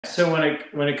So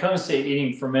when it comes to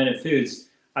eating fermented foods,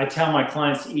 I tell my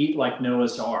clients to eat like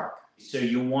Noah's Ark. So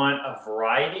you want a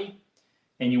variety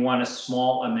and you want a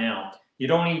small amount. You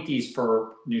don't eat these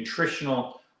for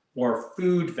nutritional or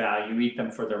food value, you eat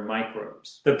them for their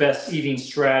microbes. The best eating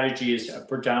strategy is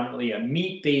predominantly a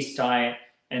meat-based diet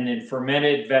and then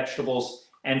fermented vegetables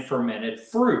and fermented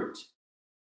fruit.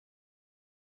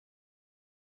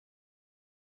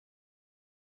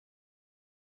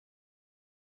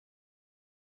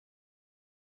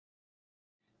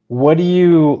 What do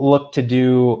you look to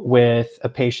do with a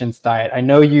patient's diet? I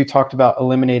know you talked about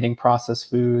eliminating processed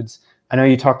foods. I know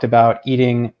you talked about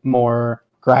eating more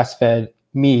grass-fed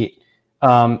meat.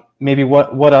 Maybe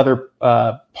what other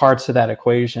parts of that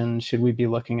equation should we be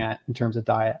looking at in terms of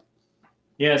diet?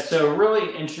 Yeah, so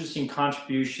really interesting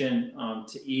contribution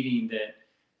to eating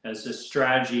that as a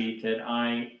strategy that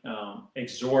I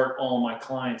exhort all my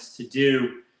clients to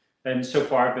do, and so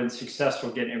far I've been successful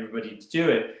getting everybody to do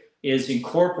it, is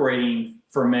incorporating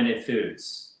fermented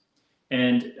foods.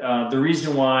 And the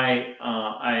reason why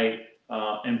I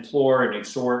implore and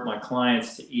exhort my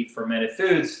clients to eat fermented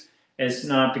foods is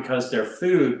not because they're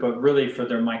food, but really for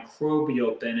their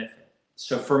microbial benefit.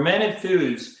 So fermented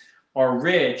foods are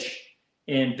rich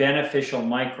in beneficial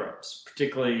microbes,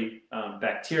 particularly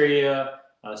bacteria,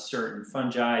 certain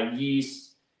fungi,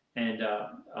 yeast, and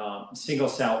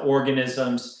single-cell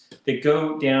organisms that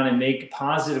go down and make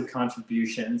positive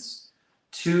contributions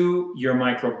to your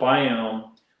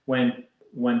microbiome when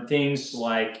things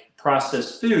like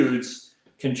processed foods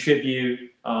contribute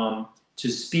to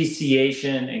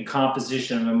speciation and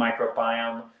composition of a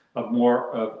microbiome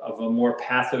of a more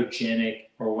pathogenic,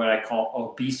 or what I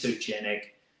call obesogenic,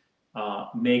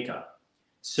 makeup.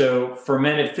 So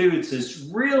fermented foods is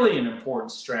really an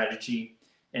important strategy,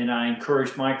 and I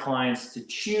encourage my clients to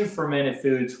chew fermented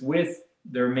foods with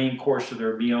their main course of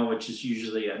their meal, which is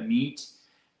usually a meat,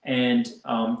 and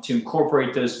to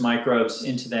incorporate those microbes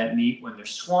into that meat when they're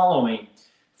swallowing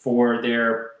for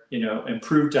their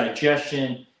improved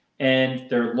digestion and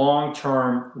their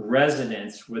long-term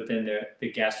residence within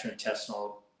the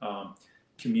gastrointestinal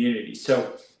community.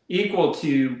 So equal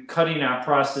to cutting out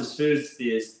processed foods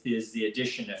is the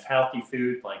addition of healthy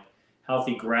food, like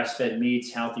healthy grass-fed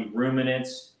meats, healthy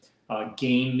ruminants,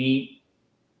 game meat,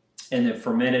 and then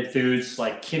fermented foods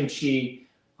like kimchi,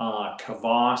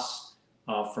 kvass,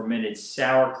 fermented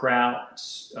sauerkraut,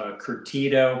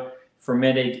 curtido,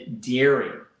 fermented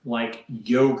dairy like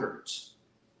yogurts,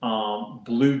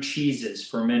 blue cheeses,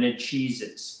 fermented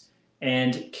cheeses,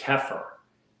 and kefir.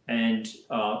 And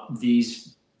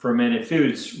these fermented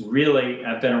foods really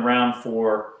have been around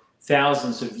for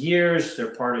thousands of years.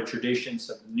 They're part of traditions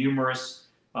of numerous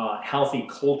healthy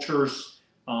cultures,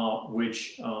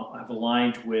 which have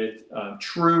aligned with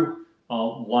true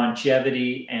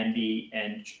longevity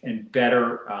and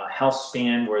better health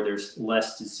span, where there's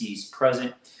less disease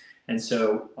present. And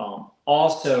so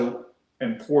also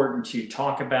important to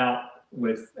talk about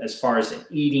with as far as an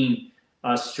eating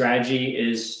strategy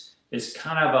is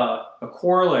kind of a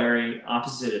corollary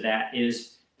opposite of that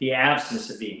is the absence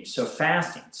of eating. So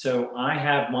fasting. So I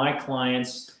have my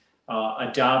clients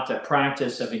adopt a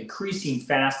practice of increasing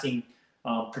fasting,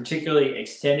 particularly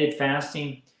extended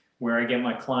fasting, where I get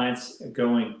my clients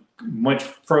going much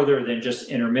further than just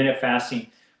intermittent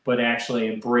fasting, but actually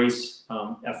embrace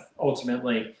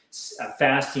ultimately a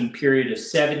fasting period of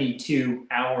 72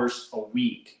 hours a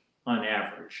week on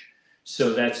average.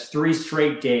 So that's 3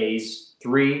 straight days,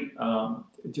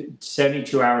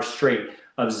 72 hours straight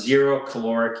of zero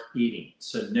caloric eating.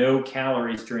 So no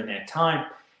calories during that time.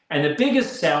 And the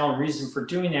biggest sell and reason for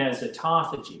doing that is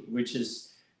autophagy, which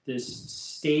is this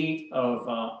state of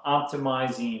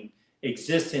optimizing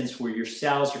existence where your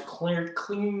cells are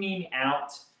cleaning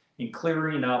out and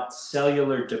clearing up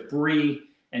cellular debris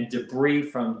and debris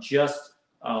from just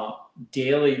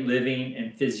daily living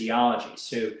and physiology.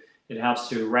 So it helps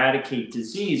to eradicate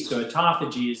disease. So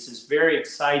autophagy is this very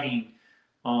exciting,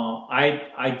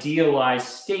 idealized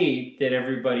state that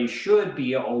everybody should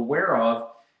be aware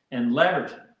of and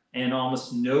leveraging. And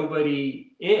almost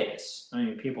nobody is. I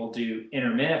mean, people do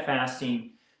intermittent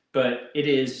fasting, but it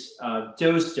is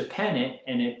dose dependent,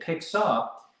 and it picks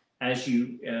up as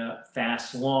you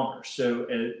fast longer. So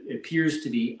it appears to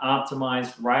be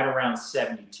optimized right around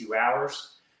 72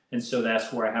 hours. And so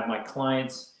that's where I have my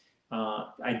clients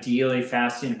ideally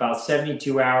fasting about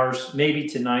 72 hours, maybe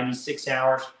to 96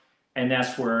 hours. And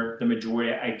that's where the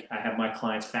majority, I have my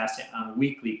clients fasting on a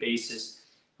weekly basis.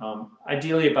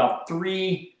 Ideally about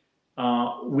 3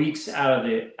 weeks out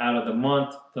of the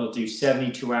month, they'll do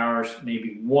 72 hours.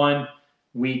 Maybe 1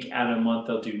 week out of the month,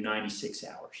 they'll do 96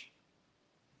 hours.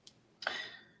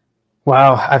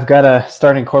 Wow, I've got to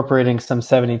start incorporating some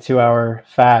 72-hour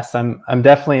fasts. I'm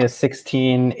definitely a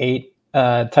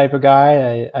 16/8 type of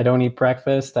guy. I don't eat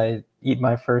breakfast. I eat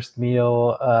my first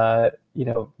meal,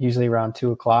 usually around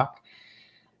 2 o'clock.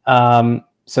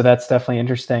 So that's definitely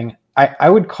interesting. I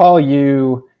would call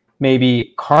you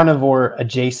maybe carnivore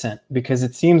adjacent because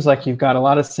it seems like you've got a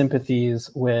lot of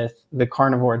sympathies with the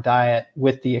carnivore diet,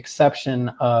 with the exception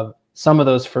of some of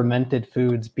those fermented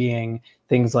foods being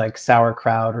things like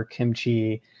sauerkraut or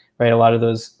kimchi, right? A lot of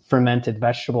those fermented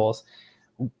vegetables.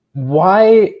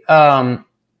 Why,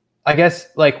 I guess,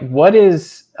 like, what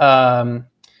is, can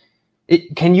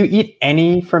you eat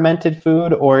any fermented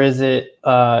food, or is it,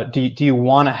 do you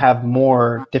want to have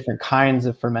more different kinds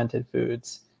of fermented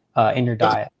foods in your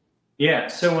diet? Yeah.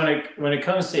 So when it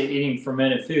comes to eating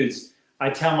fermented foods, I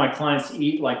tell my clients to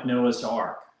eat like Noah's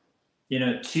Ark.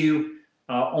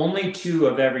 Only two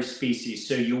of every species.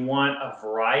 So you want a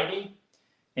variety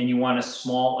and you want a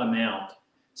small amount.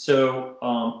 So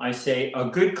I say a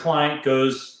good client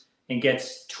goes and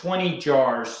gets 20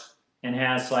 jars and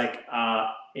has like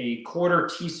a quarter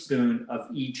teaspoon of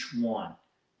each one,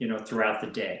 throughout the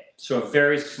day. So a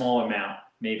very small amount,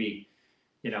 maybe,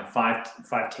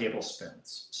 five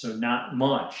tablespoons. So not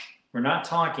much. We're not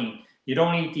talking, you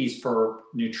don't eat these for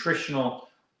nutritional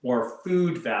or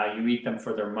food value, you eat them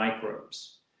for their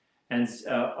microbes. And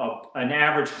an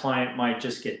average client might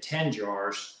just get 10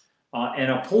 jars, and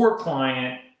a poor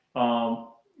client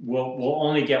will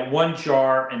only get one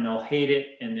jar and they'll hate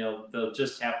it and they'll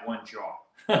just have one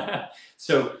jar.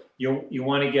 So you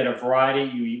want to get a variety,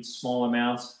 you eat small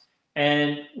amounts.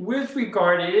 And with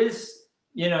regard, it is,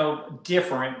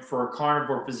 different for a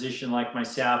carnivore physician like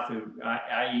myself, who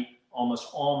I eat almost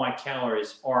all my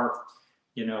calories are,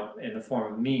 in the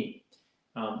form of meat.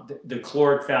 The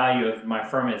caloric value of my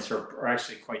ferments are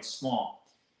actually quite small.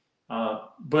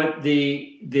 But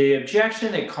the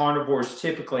objection that carnivores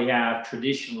typically have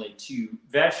traditionally to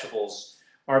vegetables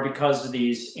are because of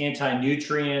these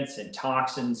anti-nutrients and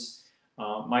toxins,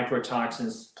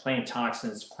 mycotoxins,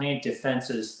 plant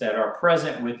defenses that are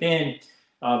present within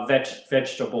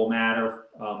vegetable matter.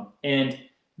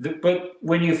 But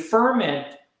when you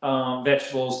ferment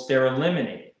vegetables, they're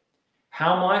eliminated.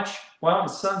 How much? Well, in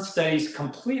some studies,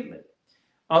 completely.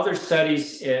 Other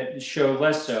studies show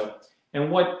less so. And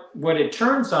what it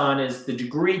turns on is the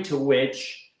degree to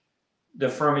which the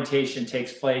fermentation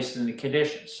takes place in the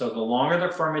conditions. So the longer the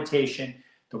fermentation,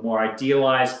 the more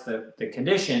idealized the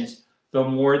conditions, the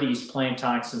more these plant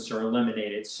toxins are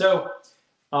eliminated. So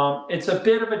it's a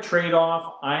bit of a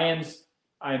trade-off. I'm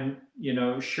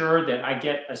sure that I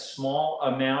get a small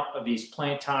amount of these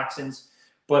plant toxins,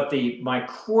 but the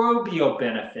microbial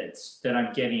benefits that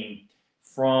I'm getting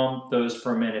from those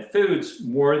fermented foods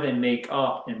more than make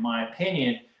up, in my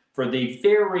opinion, for the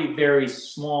very, very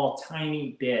small,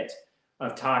 tiny bit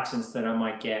of toxins that I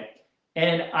might get.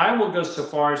 And I will go so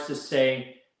far as to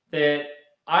say that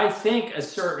I think a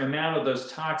certain amount of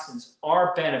those toxins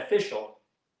are beneficial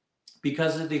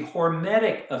because of the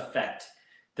hormetic effect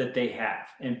that they have.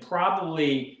 And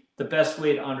probably the best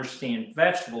way to understand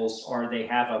vegetables are they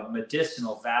have a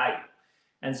medicinal value.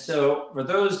 And so for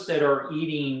those that are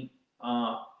eating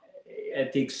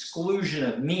at the exclusion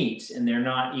of meat and they're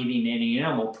not eating any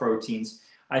animal proteins,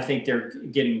 I think they're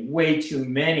getting way too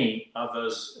many of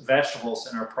those vegetables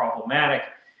and are problematic.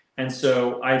 And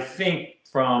so I think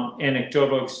from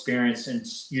anecdotal experience and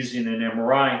using an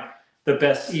MRI, the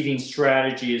best eating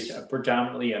strategy is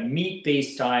predominantly a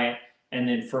meat-based diet and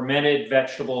then fermented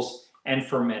vegetables and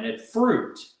fermented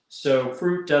fruit. So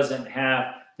fruit doesn't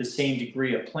have the same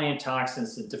degree of plant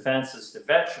toxins and defenses that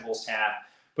vegetables have,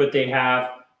 but they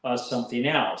have something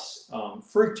else,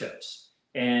 fructose.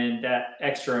 And that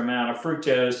extra amount of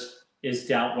fructose is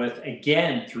dealt with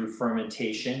again through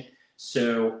fermentation.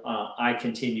 So I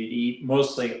continue to eat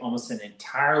mostly almost an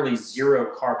entirely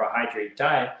zero carbohydrate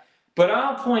diet. But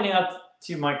I'll point out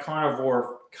to my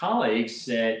carnivore colleagues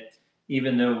that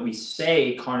even though we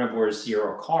say carnivore is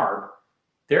zero carb,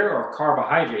 there are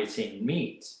carbohydrates in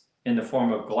meat in the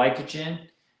form of glycogen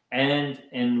and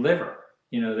in liver.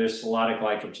 There's a lot of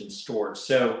glycogen stored.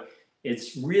 So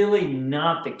it's really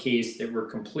not the case that we're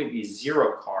completely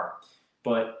zero carb,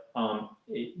 but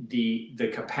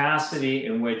the capacity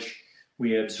in which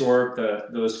we absorb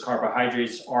those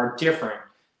carbohydrates are different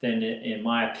than, in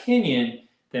my opinion,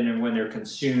 than when they're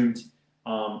consumed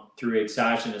through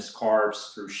exogenous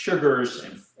carbs, through sugars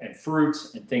and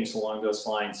fruits and things along those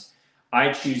lines.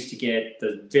 I choose to get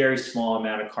the very small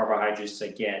amount of carbohydrates I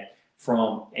get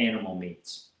from animal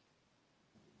meats.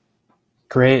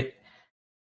 Great.